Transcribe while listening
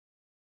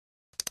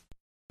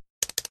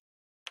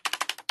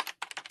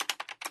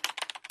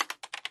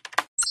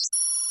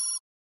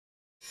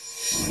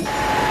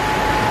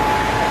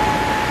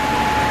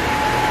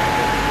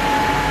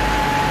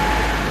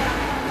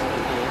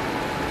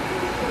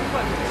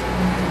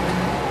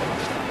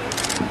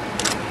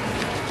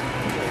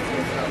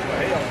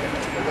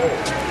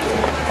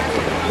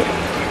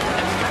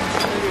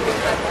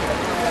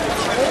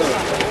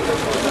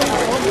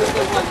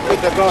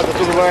Então, está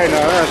tudo bem, não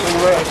é?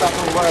 Está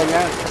tudo bem, não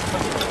é?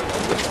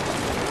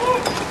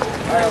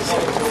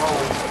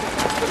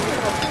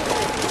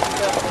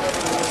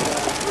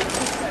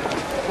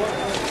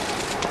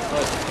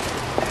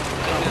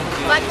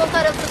 Vai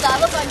contar a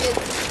verdade ou vai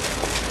medo?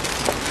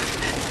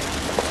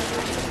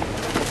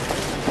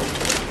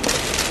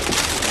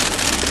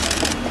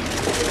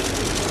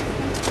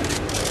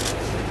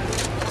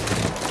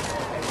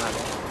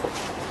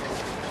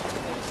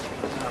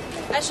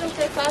 Acham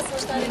que é fácil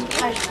estar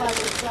aqui? Mais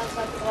fácil, já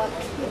vai falar.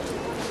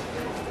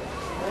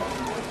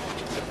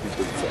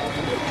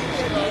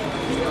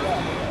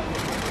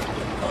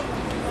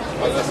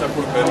 Olha essa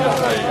porcaria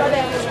aí.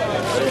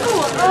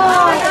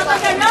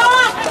 Vai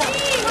embora!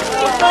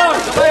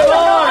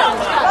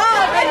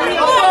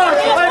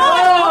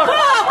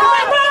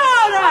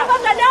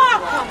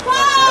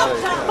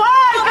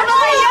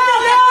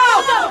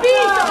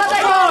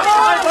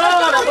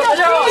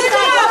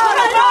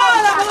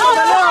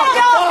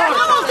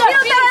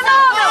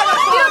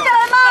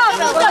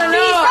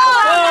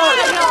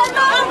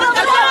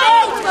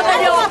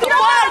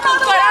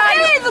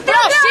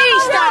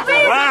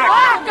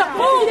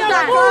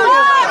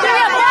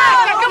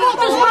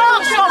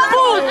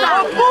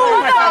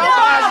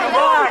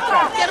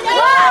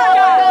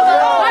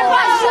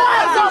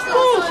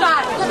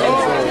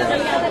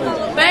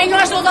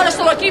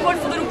 Estou aqui, vou-lhe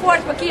foder o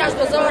corpo aqui às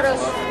 2 horas.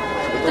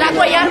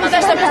 Trago a arma,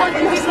 desta vez não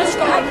lhe movi nos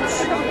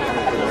cornos.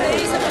 É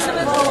isso, é para saber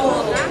de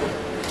tudo.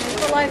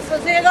 Vou lá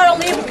fazer agora o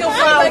livro que eu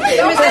falo, que eu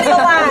também sei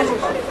falar.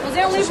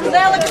 Fazer o livro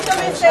dela que eu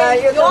também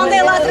sei. Eu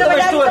andei lá a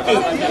trabalhar e estou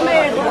fazendo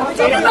merda.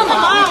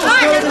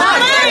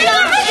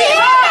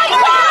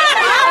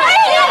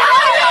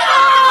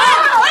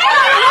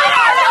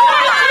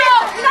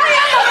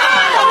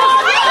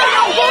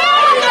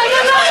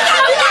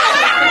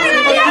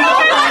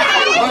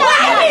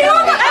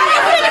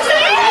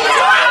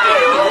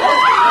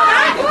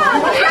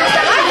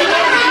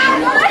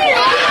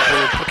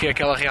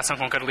 Aquela reação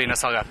com Carolina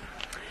Salgado?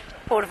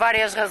 Por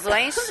várias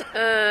razões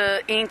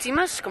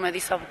íntimas, como eu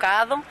disse há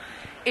bocado,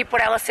 e por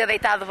ela ser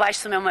deitada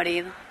debaixo do meu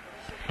marido.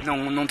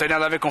 Não tem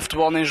nada a ver com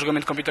futebol nem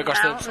julgamento com Pita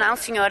Costa? Não,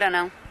 senhora,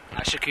 não.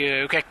 Acha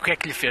que o que é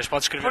que lhe fez?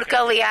 Pode escrever? Porque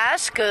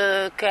aliás que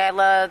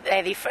ela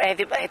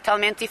é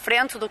totalmente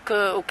diferente do que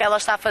o que ela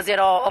está a fazer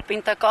ao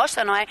Pinta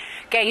Costa, não é?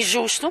 Que é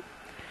injusto,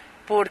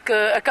 porque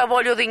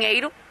acabou-lhe o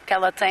dinheiro que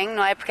ela tem,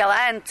 não é? Porque ela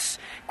antes,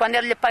 quando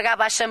ele lhe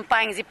pagava as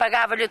champanhes e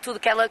pagava-lhe tudo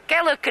que ela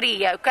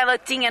queria, o que ela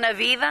tinha na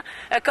vida,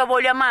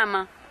 acabou-lhe a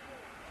mama.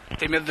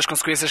 Tem medo das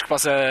consequências que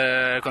possa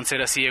acontecer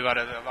assim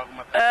agora? De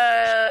alguma...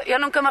 Eu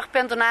nunca me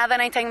arrependo de nada,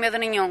 nem tenho medo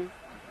nenhum.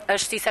 A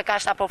justiça cá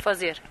está para o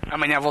fazer.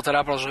 Amanhã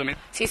voltará para o julgamento?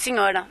 Sim,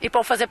 senhora. E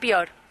para o fazer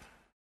pior.